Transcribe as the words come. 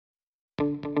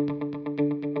Hello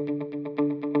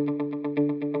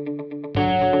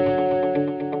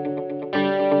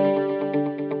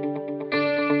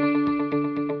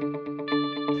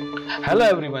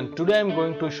everyone, today I am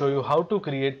going to show you how to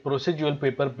create procedural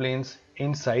paper planes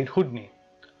inside Houdini.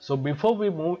 So before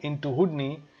we move into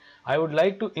Houdini, I would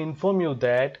like to inform you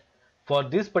that for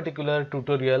this particular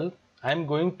tutorial I am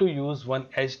going to use one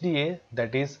HDA,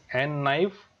 that is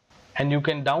nKnife, and you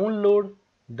can download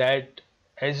that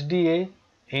HDA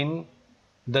in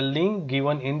the link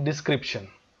given in description.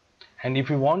 And if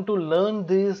you want to learn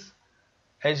this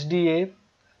HDA,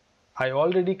 I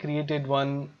already created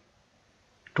one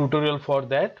tutorial for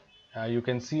that. You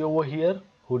can see over here,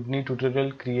 Houdini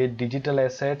tutorial, create digital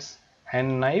assets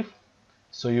and knife.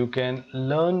 So you can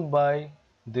learn by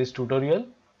this tutorial,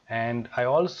 and I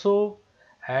also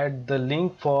add the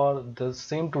link for the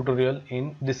same tutorial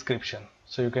in description,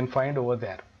 so you can find over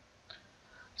there.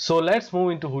 So let's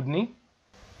move into Houdini.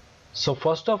 So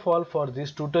first of all, for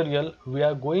this tutorial we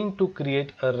are going to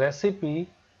create a recipe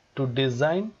to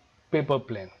design paper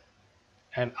plane,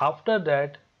 and after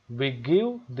that we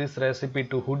give this recipe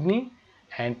to Houdini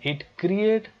and it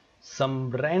create some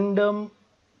random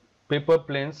paper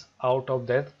planes out of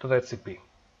that recipe.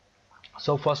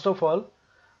 So first of all,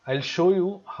 I'll show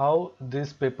you how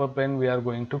this paper plane we are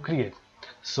going to create.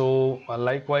 So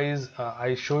likewise,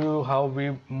 I show you how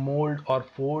we mold or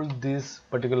fold this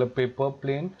particular paper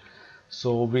plane.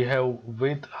 So we have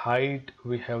width, height,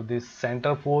 we have this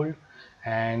center fold,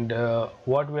 and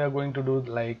what we are going to do,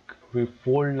 like we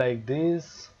fold like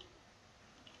this,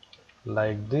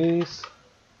 like this,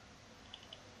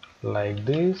 like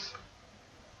this,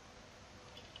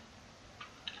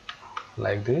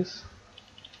 like this,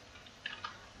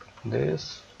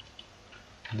 this.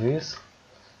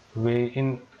 We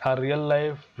in our real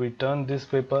life we turn this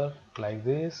paper like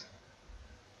this,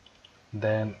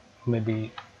 then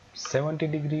maybe 70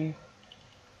 degree,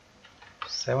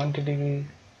 70 degree,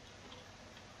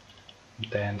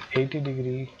 then 80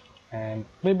 degree, and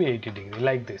maybe 80 degree,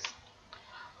 like this.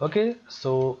 Okay,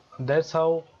 so that's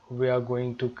how we are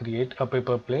going to create a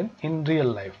paper plane in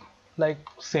real life, like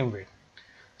same way.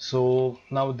 So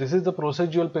now this is the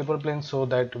procedural paper plane, so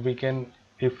that we can,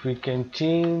 if we can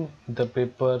change the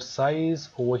paper size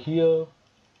over here,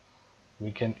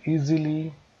 we can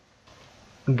easily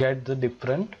get the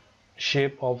different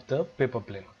shape of the paper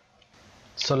plane.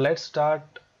 So let's start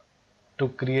to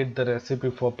create the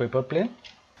recipe for paper plane.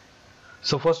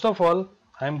 So first of all,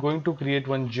 I am going to create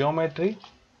one geometry.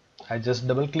 I just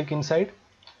double click inside.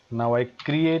 Now I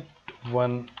create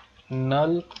one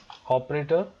null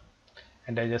operator,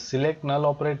 and I just select null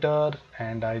operator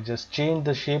and I just change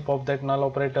the shape of that null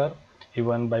operator.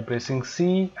 Even by pressing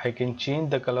C, I can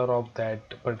change the color of that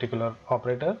particular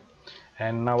operator.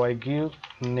 And now I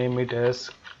name it as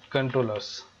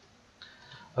controllers.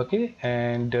 Okay,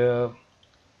 and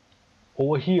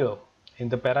over here in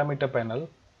the parameter panel,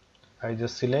 I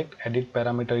just select edit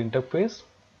parameter interface,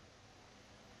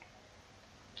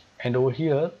 and over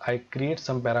here I create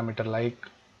some parameter, like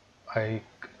I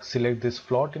select this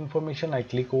float information, I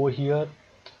click over here,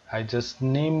 I just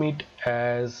name it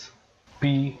as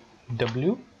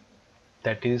PW,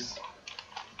 that is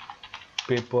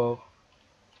paper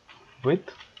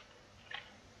width,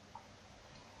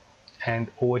 and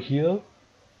over here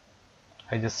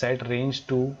I just set range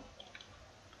to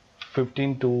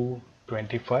 15 to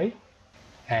 25,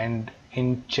 and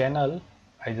in channel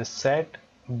I just set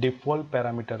default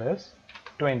parameter as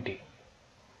 20,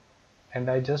 and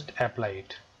I just apply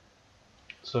it.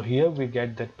 So here we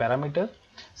get that parameter.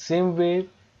 Same way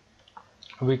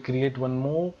we create one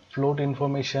more float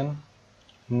information,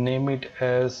 name it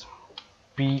as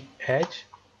PH,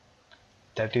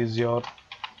 that is your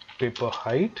paper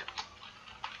height,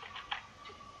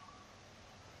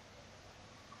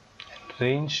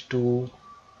 range to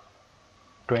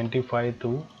 25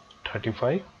 to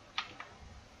 35,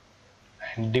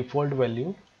 and default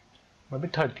value maybe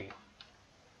 30,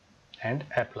 and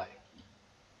apply.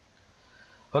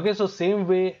 Okay, so same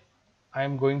way I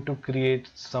am going to create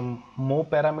some more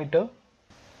parameter.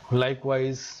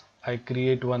 Likewise, I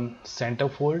create one center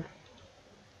fold,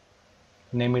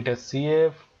 name it as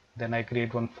CF, then I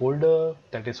create one folder,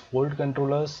 that is fold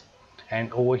controllers,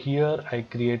 and over here I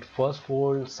create first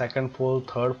fold, second fold,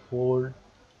 third fold,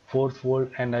 fourth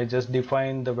fold, and I just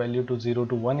define the value to 0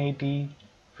 to 180,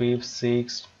 5th,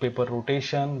 6th, paper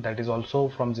rotation, that is also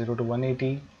from 0 to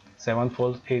 180, 7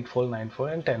 fold, 8 fold, 9 fold,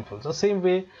 and 10 fold. The same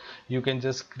way you can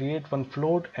just create one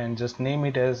float and just name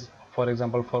it as, for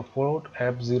example, for float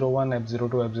F01, F02,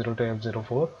 F02,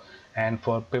 F04, and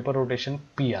for paper rotation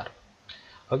PR.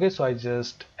 Okay, so I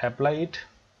just apply it.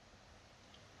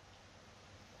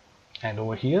 and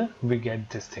over here we get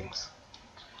these things.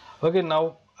 Okay,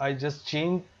 now I just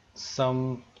change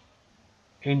some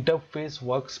interface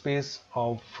workspace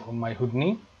of my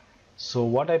Houdini. So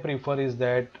what I prefer is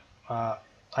that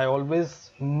I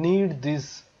always need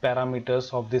these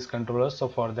parameters of this controller. So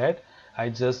for that I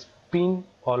just pin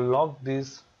or lock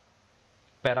this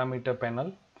parameter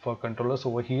panel for controllers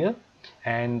over here,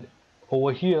 and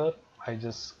over here I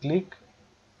just click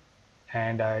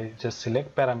and I just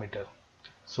select parameter.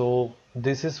 So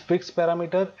this is fixed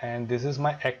parameter and this is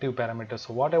my active parameter.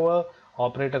 So whatever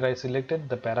operator I selected,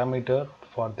 the parameter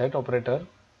for that operator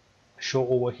show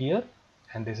over here,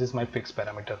 and this is my fixed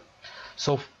parameter.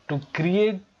 So to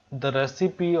create the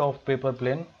recipe of paper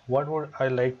plane, what would I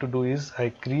like to do is I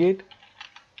create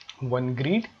one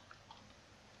grid,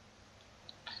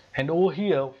 and over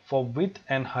here for width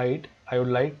and height I would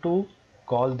like to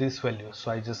call this value.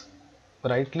 So I just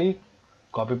right click,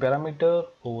 copy parameter,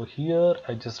 over here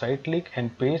I just right click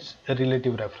and paste a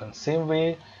relative reference. Same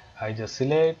way I just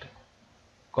select,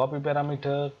 copy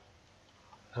parameter,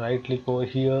 right click over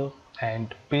here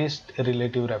and paste a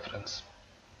relative reference.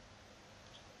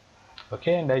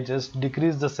 Okay, and I just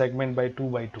decrease the segment by 2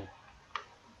 by 2.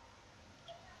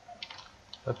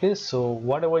 Okay, so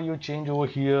whatever you change over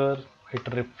here,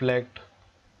 it reflect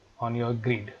on your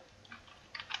grid.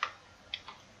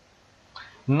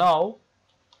 Now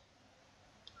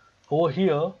over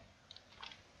here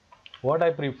what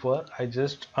I prefer, I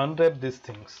just unwrap these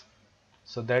things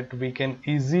so that we can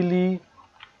easily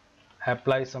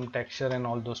apply some texture and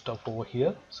all those stuff over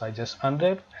here. So I just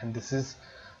unwrap, and this is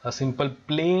a simple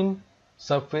plain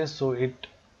surface, so it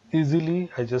easily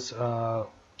I just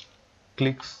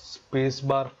click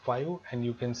spacebar 5 and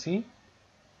you can see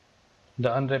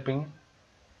the unwrapping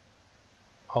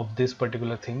of this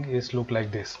particular thing is look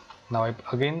like this. Now I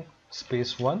again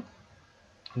space 1.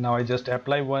 Now I just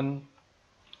apply one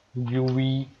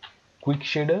UV quick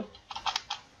shader.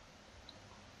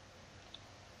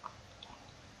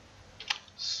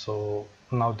 So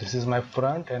now this is my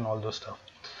front and all those stuff.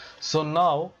 So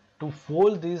now to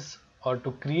fold this or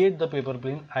to create the paper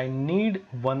plane, I need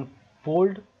one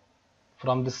fold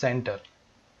from the center.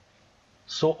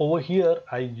 So over here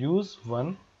I use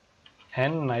one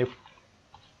nKnife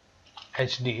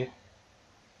HDA.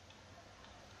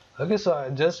 Okay, so I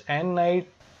just nKnife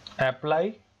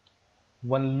apply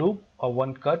one loop or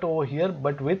one cut over here,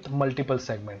 but with multiple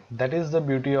segment. That is the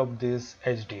beauty of this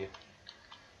HDA.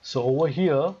 So over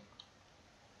here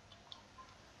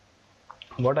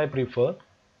what I prefer,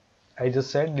 I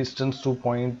just set distance to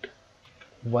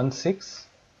 0.16,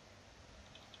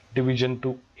 division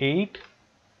to 8,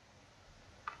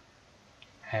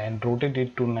 and rotate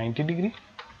it to 90 degree.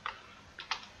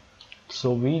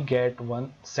 So we get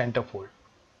one center fold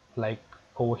like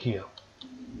over here.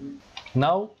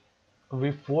 Now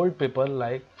we fold paper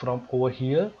like from over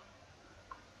here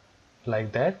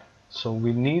like that. So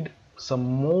we need some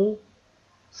more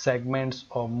segments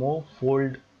or more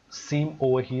fold seam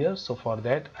over here. So for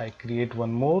that I create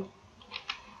one more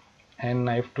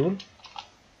nKnife tool.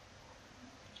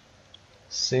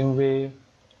 Same way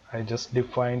I just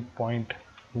define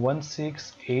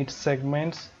 0.168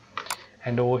 segments,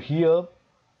 and over here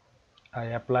I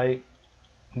apply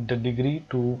the degree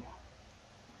to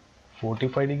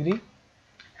 45 degree,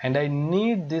 and I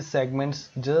need these segments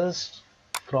just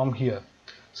from here.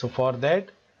 So for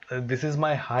that this is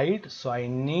my height, so I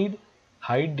need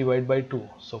height divided by 2.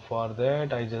 So for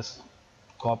that I just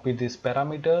copy this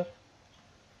parameter,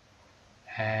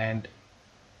 and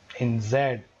in Z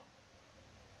I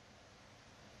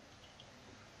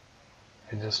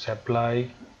just apply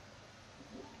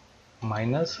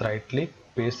minus, right click,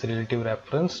 paste relative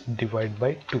reference, divide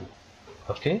by 2.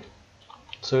 Okay,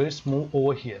 so it's move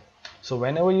over here. So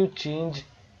whenever you change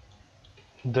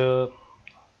the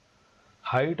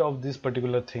height of this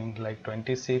particular thing like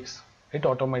 26, it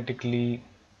automatically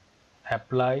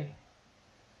apply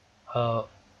a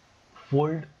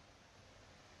fold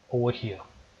over here.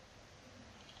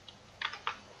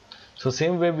 So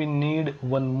same way we need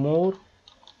one more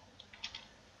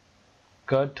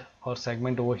cut or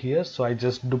segment over here. So I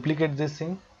just duplicate this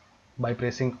thing by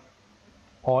pressing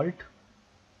Alt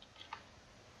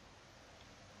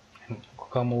and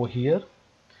come over here,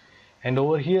 and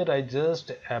over here I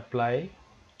just apply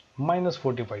minus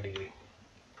 45 degree.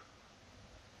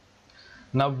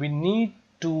 Now we need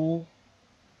to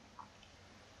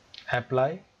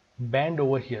apply bend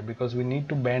over here because we need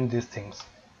to bend these things.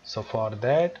 So for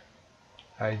that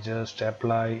I just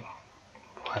apply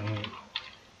one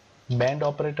bend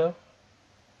operator,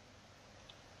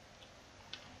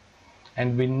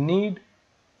 and we need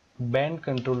bend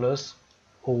controllers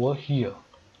over here.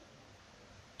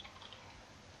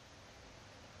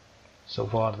 So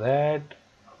for that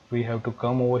we have to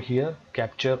come over here,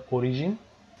 capture origin,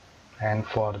 and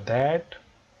for that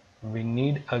we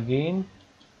need again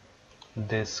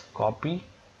this copy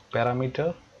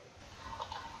parameter,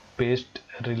 paste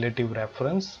relative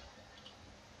reference,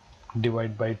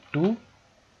 divide by 2,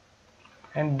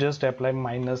 and just apply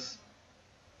minus.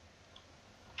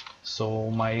 So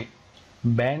my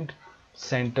band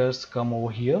centers come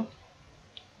over here.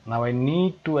 Now I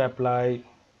need to apply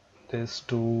this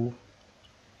to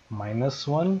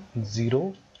 -1,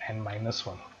 0 and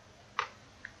 -1.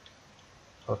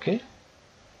 Okay,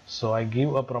 so I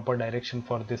give a proper direction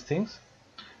for these things.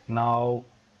 Now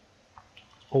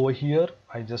over here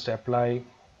I just apply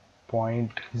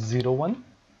 0.01,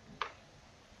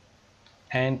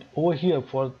 and over here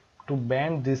for to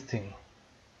band this thing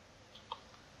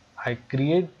I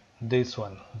create this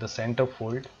one, the center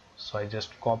fold. So I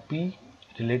just copy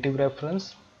relative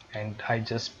reference and I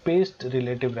just paste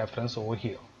relative reference over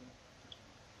here.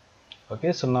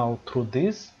 Okay, so now through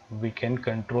this we can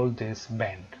control this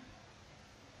band.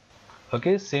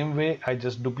 Okay, same way I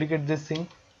just duplicate this thing,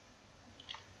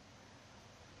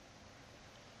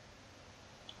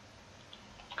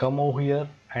 come over here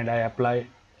and I apply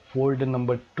fold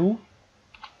number 2,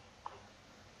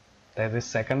 that is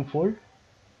second fold,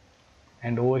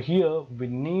 and over here we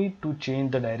need to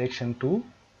change the direction to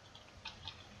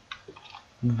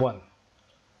 1.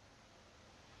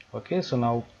 Okay, so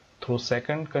now through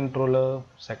second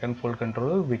fold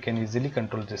controller we can easily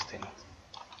control this thing.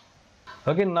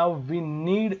 Okay, now we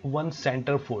need one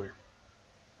center fold.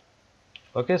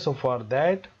 Okay, so for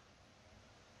that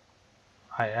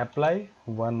I apply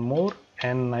one more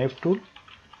nKnife tool,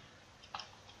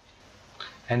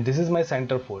 and this is my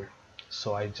center fold.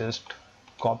 So I just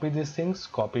copy these things,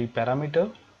 copy parameter,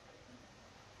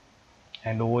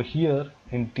 and over here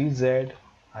in TZ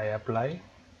I apply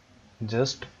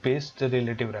just paste the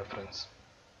relative reference.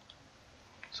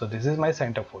 So this is my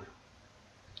center fold.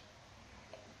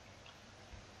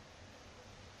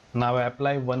 Now I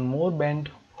apply one more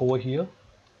band over here,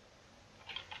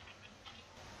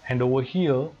 and over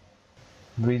here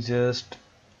we just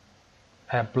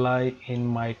apply in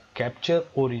my capture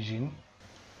origin,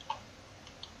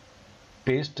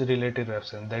 paste relative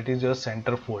reference, that is your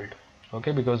center fold.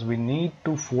 Okay, because we need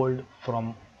to fold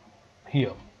from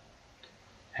here,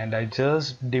 and I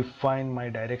just define my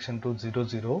direction to 0,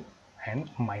 0 and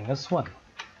 -1.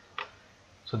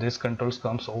 So this controls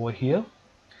comes over here,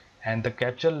 and the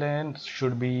capture length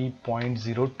should be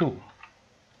 0.02.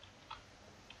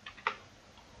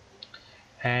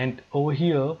 And over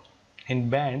here in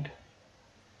band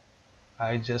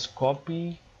I just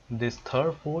copy this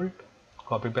third fold,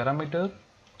 copy parameter,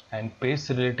 and paste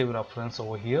relative reference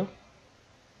over here.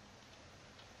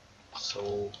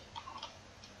 So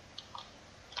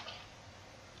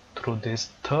through this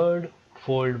third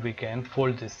fold we can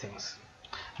fold these things.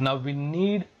 Now we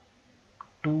need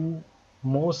 2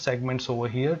 more segments over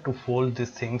here to fold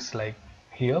these things like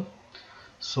here.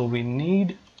 So we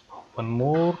need one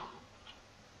more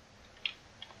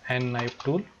nKnife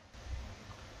tool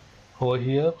over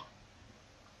here,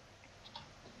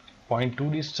 0.2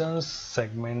 distance,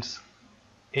 segments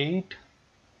 8,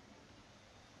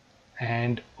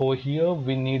 and over here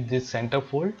we need this center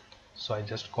fold. So I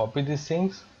just copy these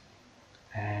things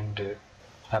and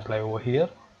apply over here,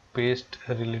 paste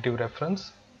a relative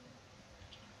reference,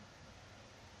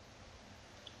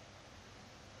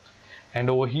 and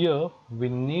over here we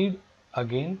need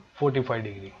again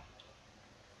 45°.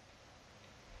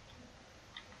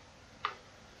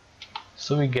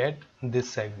 So we get these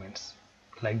segments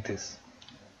like this.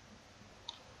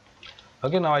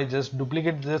 Okay, now I just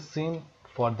duplicate this scene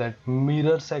for that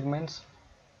mirror segments,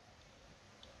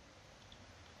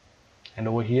 and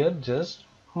over here just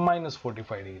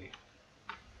 -45°.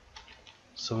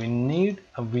 So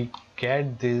we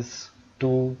get these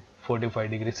 2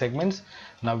 45° segments.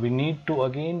 Now we need to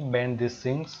again bend these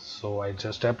things. So I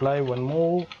just apply one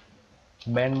more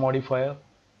bend modifier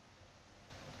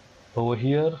over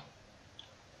here.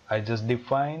 I just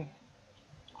define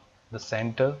the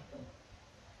center,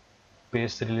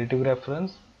 paste relative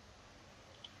reference,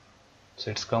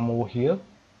 so it's come over here.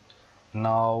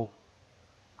 Now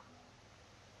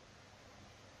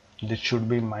this should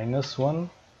be -1,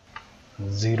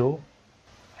 0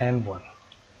 and 1.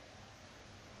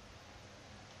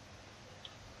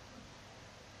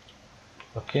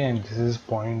 Okay, and this is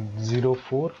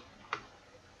 0.04.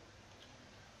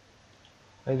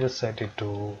 I just set it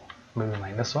to maybe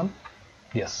 -1.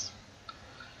 Yes.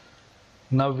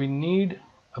 Now we need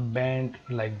a band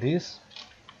like this.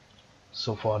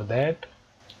 So for that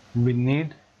we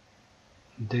need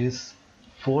this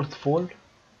fourth fold.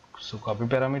 So copy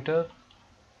parameter,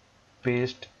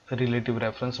 paste relative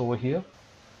reference over here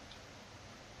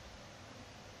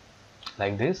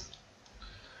like this.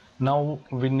 Now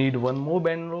we need one more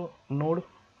bend node,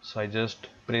 so I just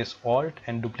press Alt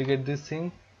and duplicate this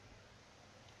thing,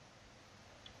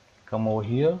 come over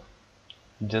here,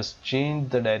 just change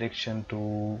the direction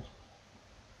to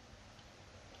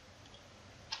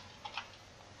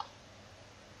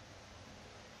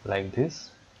like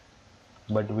this,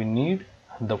 but we need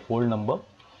the fold number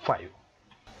 5.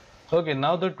 Okay,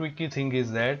 now the tricky thing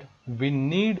is that we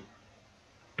need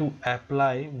to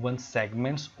apply one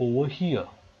segments over here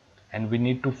and we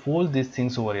need to fold these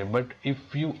things over here, but if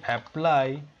you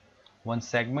apply one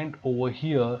segment over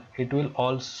here, it will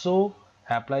also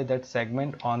apply that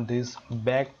segment on this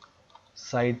back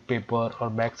side paper or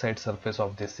back side surface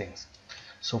of these things.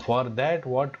 So for that,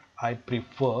 what I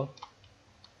prefer,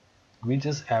 we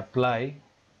just apply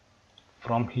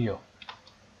from here.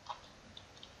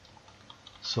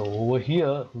 So over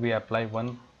here we apply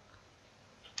one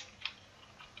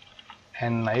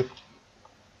nKnife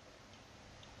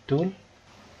tool,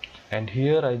 and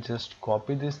here I just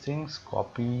copy these things,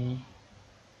 copy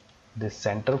this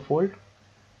center fold,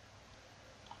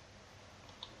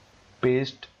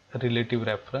 paste relative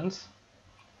reference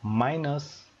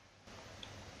minus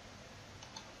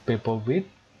paper width,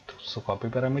 so copy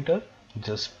parameter,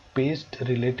 just paste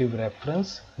relative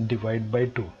reference divide by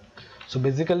 2. So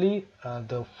basically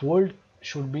the fold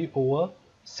should be over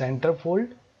center fold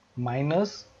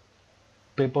minus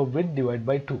paper width divided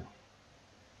by 2.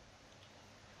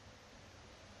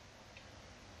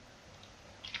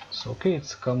 So okay,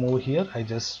 it's come over here, I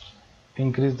just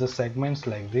increase the segments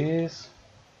like this,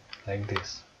 like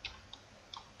this.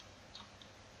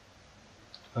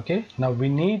 Okay, now we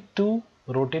need to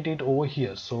rotate it over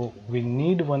here, so we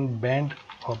need one bend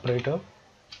operator.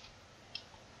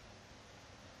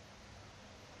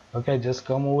 Okay, I just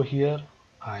come over here,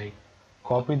 I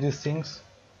copy these things,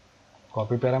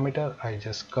 copy parameter, I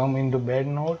just come into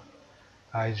bend node,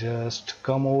 I just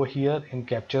come over here in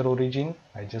capture origin,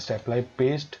 I just apply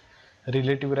paste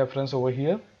relative reference over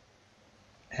here,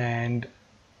 and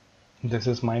this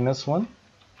is -1,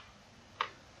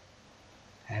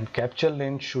 and capture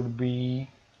length should be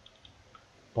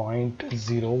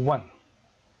 0.01.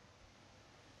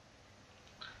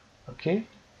 Okay,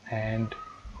 and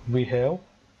we have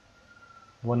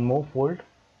one more fold,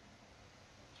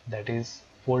 that is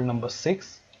fold number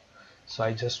 6. So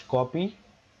I just copy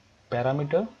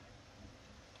parameter,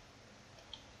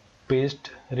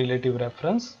 paste relative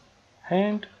reference,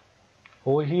 and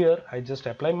over here I just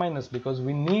apply minus because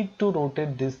we need to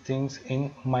rotate these things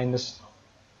in minus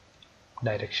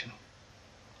direction.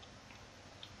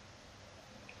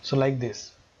 So like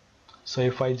this. So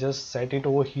if I just set it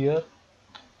over here,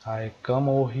 I come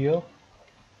over here,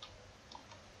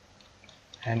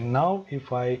 and now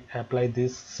if I apply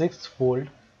this 6th fold,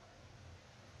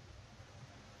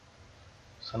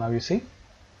 so now you see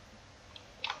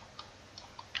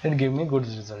it gave me good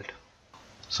result.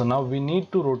 So now we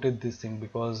need to rotate this thing,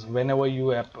 because whenever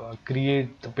you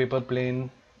create the paper plane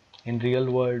in real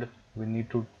world, we need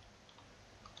to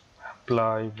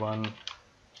apply one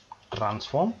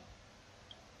transform,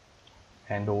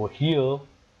 and over here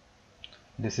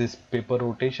this is paper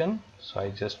rotation, so I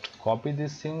just copy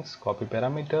these things, copy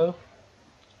parameter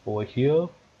over here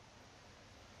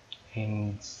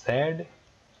in Z,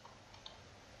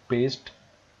 paste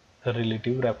a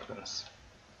relative reference.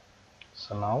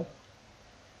 So now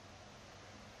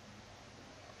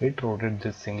it rotated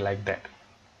this thing like that.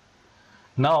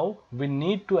 Now we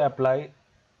need to apply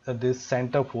this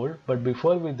center fold, but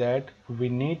before with that we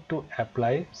need to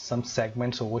apply some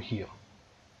segments over here.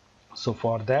 So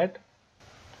for that,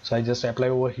 so I just apply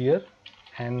over here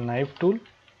nKnife tool,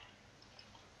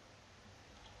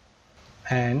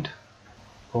 and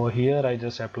over here I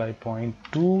just apply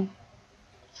 0.2,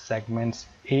 segments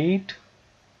 8.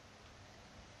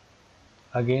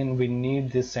 Again we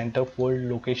need this center fold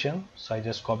location, so I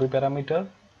just copy parameter,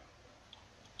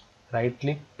 right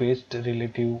click, paste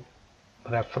relative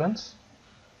reference.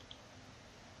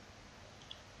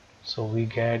 So we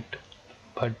get,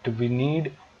 but we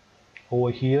need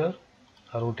over here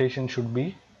a rotation should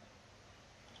be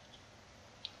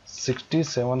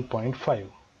 67.5,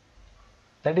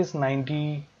 that is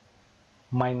 90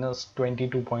 minus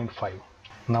 22.5.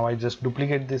 Now I just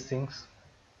duplicate these things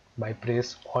by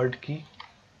press Alt key,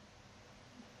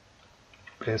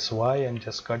 press Y and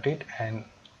just cut it and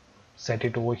set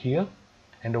it over here,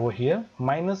 and over here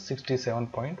minus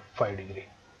 67.5 degree.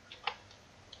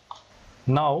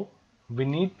 Now we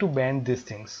need to bend these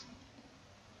things.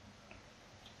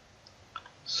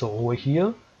 So over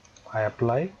here I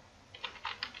apply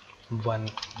one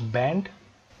band,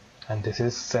 and this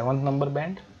is 7th number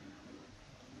band.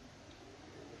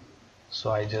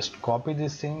 So I just copy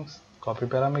these things, copy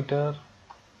parameter,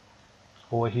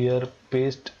 over here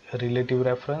paste relative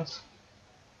reference,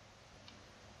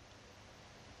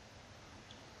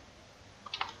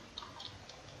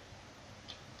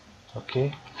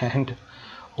 okay, and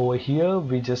over here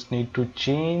we just need to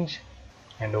change,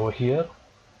 and over here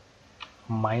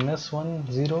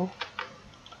 -10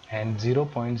 and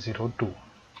 0.02.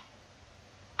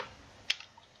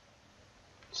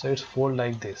 So it's fold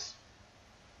like this,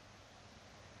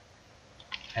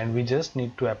 and we just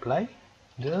need to apply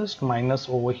just minus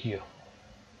over here.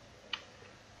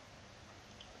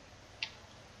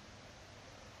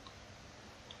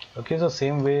 Okay, so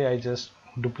same way I just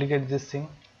duplicate this thing,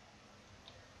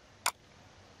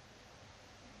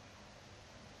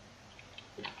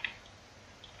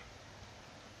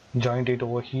 joint it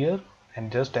over here,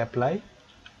 and just apply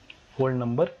fold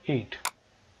number 8,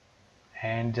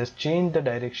 and just change the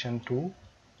direction to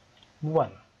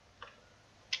 1.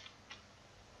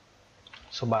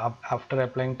 So after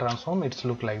applying transform, it's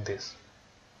look like this.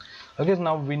 Okay,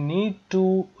 now we need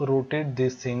to rotate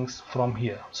these things from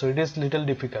here, so it is little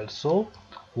difficult. So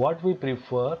what we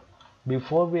prefer,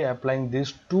 before we applying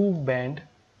these two band,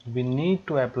 we need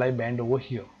to apply band over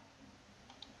here.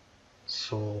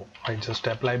 So I just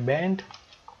apply band.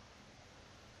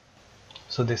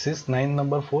 So this is 9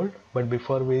 number fold, but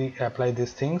before we apply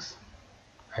these things,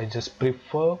 I just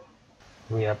prefer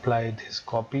we apply this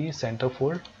copy center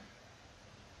fold,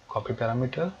 copy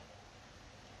parameter,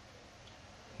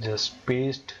 just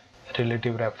paste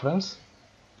relative reference,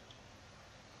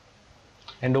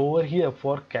 and over here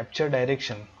for capture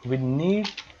direction we need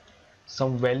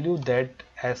some value that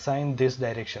assign this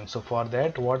direction. So for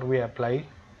that, what we apply,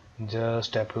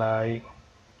 just apply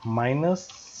minus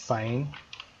sign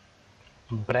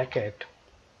bracket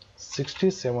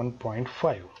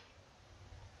 67.5,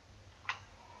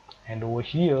 and over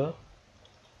here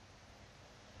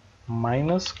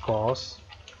minus cos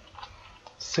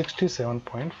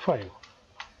 67.5.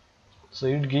 so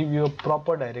it give you a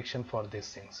proper direction for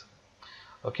these things.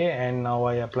 Okay, and now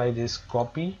I apply this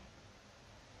copy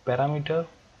parameter,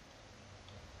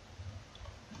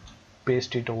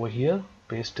 paste it over here,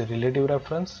 paste the relative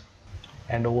reference,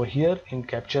 and over here in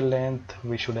capture length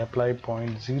we should apply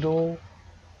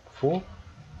 0.04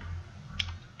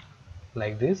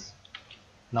 like this.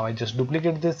 Now I just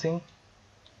duplicate this thing,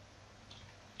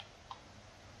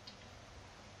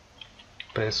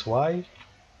 press Y,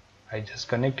 I just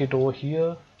connect it over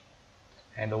here,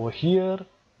 and over here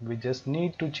we just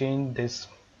need to change this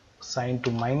sign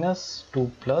to minus to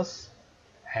plus,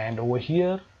 and over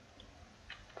here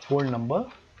fold number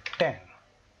 10.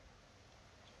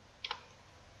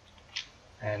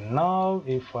 And now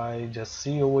if I just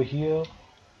see over here,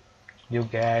 you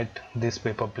get this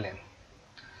paper plane.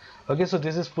 Okay, so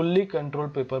this is fully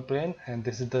controlled paper plane, and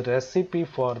this is the recipe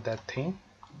for that thing.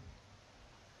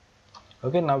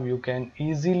 Okay, now you can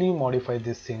easily modify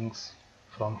these things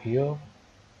from here.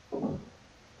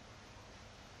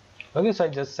 Okay, so I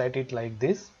just set it like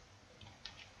this.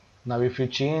 Now if you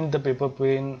change the paper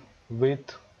plane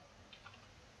width,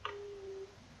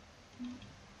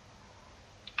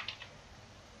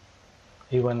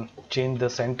 even change the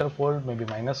center fold, maybe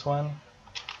 -1,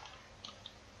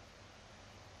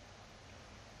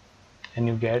 and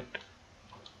you get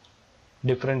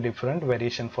different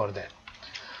variation for that.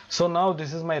 So now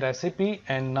this is my recipe,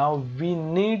 and now we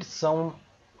need some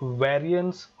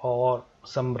variants or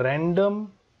some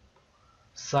random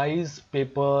size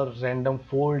paper, random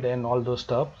fold, and all those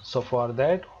stuff. So for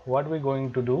that, what we're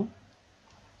going to do,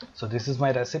 so this is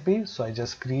my recipe, so I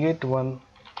just create one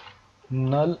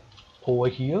null over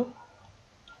here,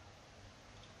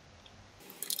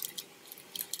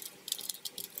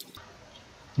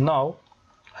 now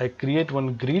I create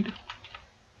one grid,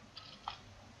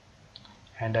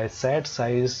 and I set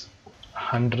size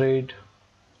 100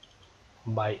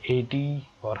 by 80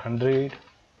 or 100,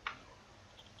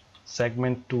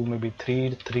 segment 2 maybe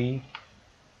 3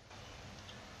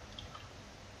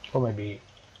 or maybe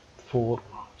 4.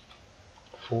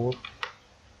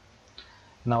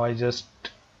 Now I just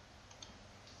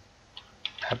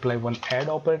apply one add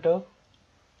operator,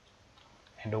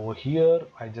 and over here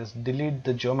I just delete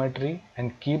the geometry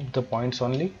and keep the points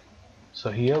only.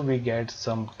 So here we get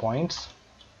some points.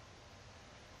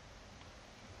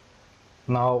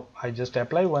 Now I just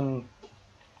apply one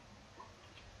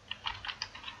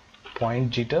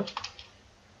point jitter,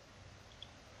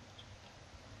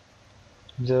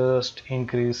 just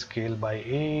increase scale by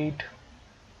 8,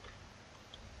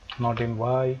 not in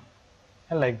Y,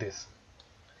 and like this.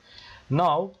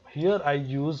 Now here I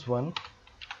use one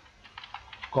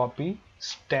copy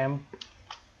stamp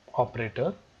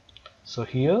operator. So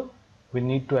here we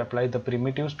need to apply the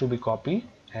primitives to be copied,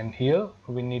 and here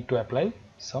we need to apply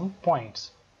some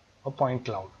points, a point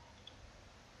cloud.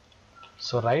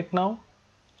 So right now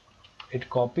it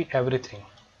copy everything.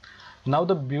 Now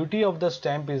the beauty of the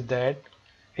stamp is that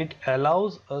it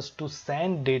allows us to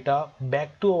send data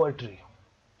back to our tree.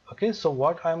 Okay, so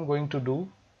what I'm going to do,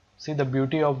 see the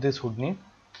beauty of this Houdini.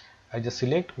 I just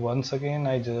select once again,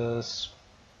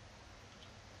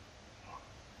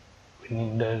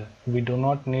 we do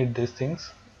not need these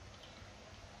things,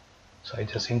 so I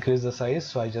just increase the size.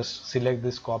 So I just select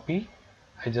this copy,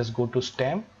 I just go to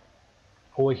stamp.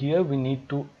 Over here we need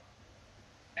to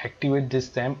activate this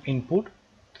stamp input,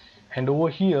 and over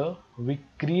here we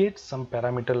create some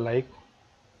parameter like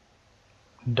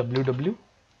ww,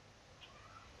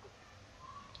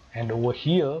 and over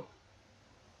here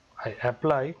I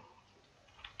apply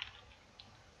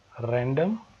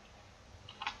random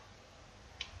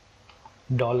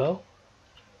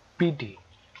 $pt,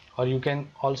 or you can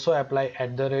also apply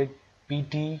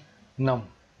 @pt num.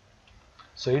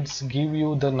 So it's give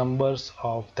you the numbers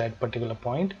of that particular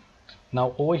point.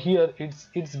 Now over here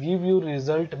it's give you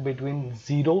result between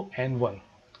 0 and 1.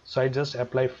 So I just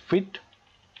apply fit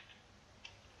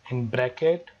in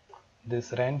bracket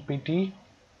this rand pt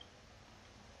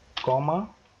comma,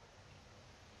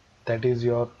 that is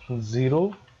your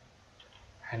 0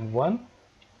 and 1,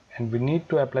 and we need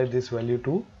to apply this value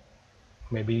to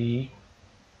maybe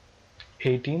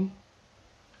 18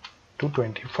 to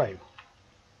 25.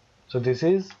 So this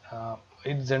is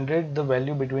it generates the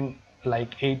value between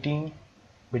like 18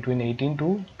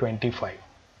 to 25.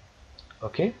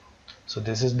 Okay, so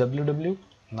this is ww.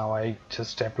 Now I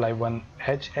just apply one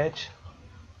hh.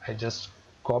 I just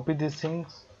copy these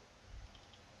things,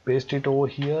 paste it over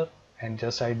here, and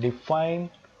just I define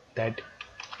that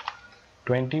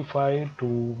 25 to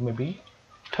maybe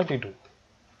 32.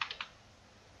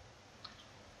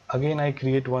 Again I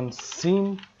create one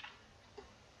seam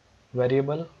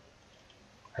variable,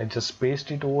 I just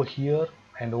paste it over here,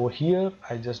 and over here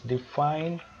I just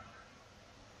define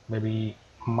maybe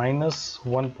minus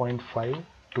 1.5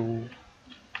 to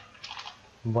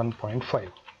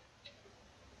 1.5.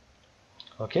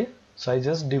 okay, so I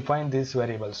just define this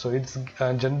variable, so it's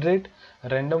generate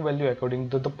random value according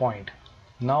to the point.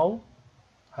 Now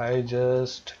I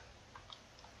just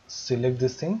select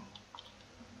this thing,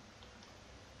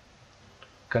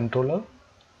 controller,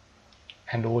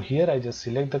 and over here I just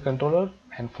select the controller,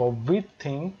 and for width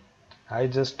thing I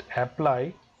just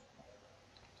apply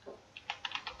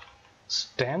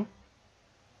stamp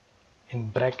in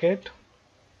bracket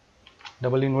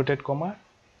double inverted comma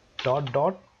dot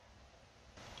dot,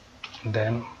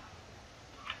 then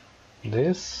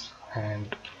this,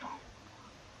 and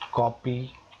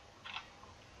copy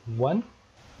 1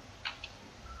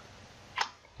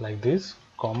 like this,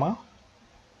 comma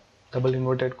double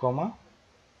inverted comma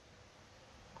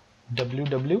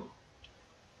ww,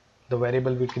 the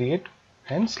variable we create,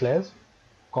 and slash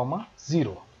comma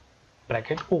 0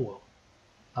 bracket over.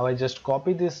 Now I just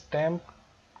copy this stamp,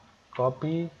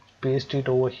 copy, paste it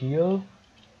over here,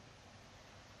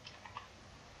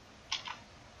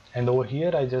 and over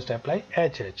here I just apply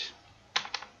hh,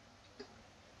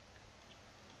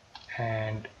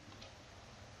 and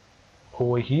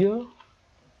over here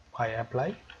I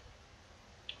apply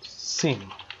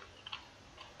seam.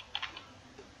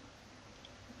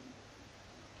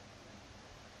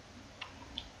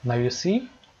 Now you see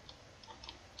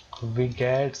we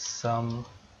get some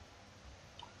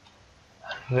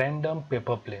random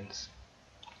paper planes.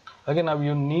 Again, now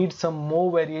you need some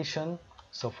more variation,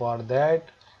 so for that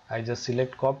I just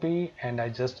select copy, and I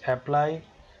just apply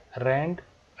rand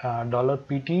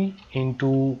 $pt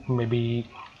into maybe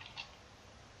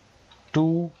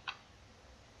 2,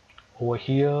 over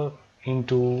here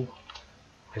into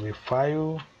maybe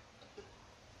 5,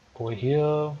 over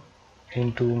here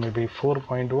into maybe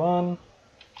 4.1,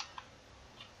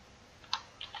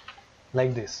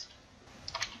 like this.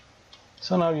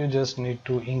 So now you just need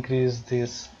to increase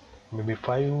this maybe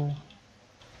 5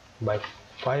 by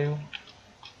 5.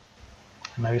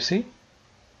 Now you see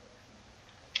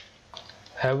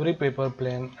every paper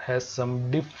plane has some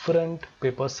different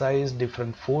paper size,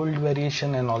 different fold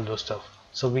variation, and all those stuff.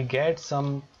 So we get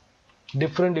some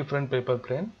different paper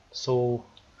plane. So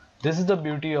this is the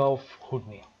beauty of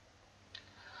Houdini.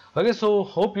 Okay, so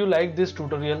hope you like this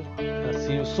tutorial.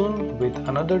 See you soon with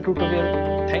another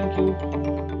tutorial. Thank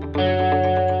you.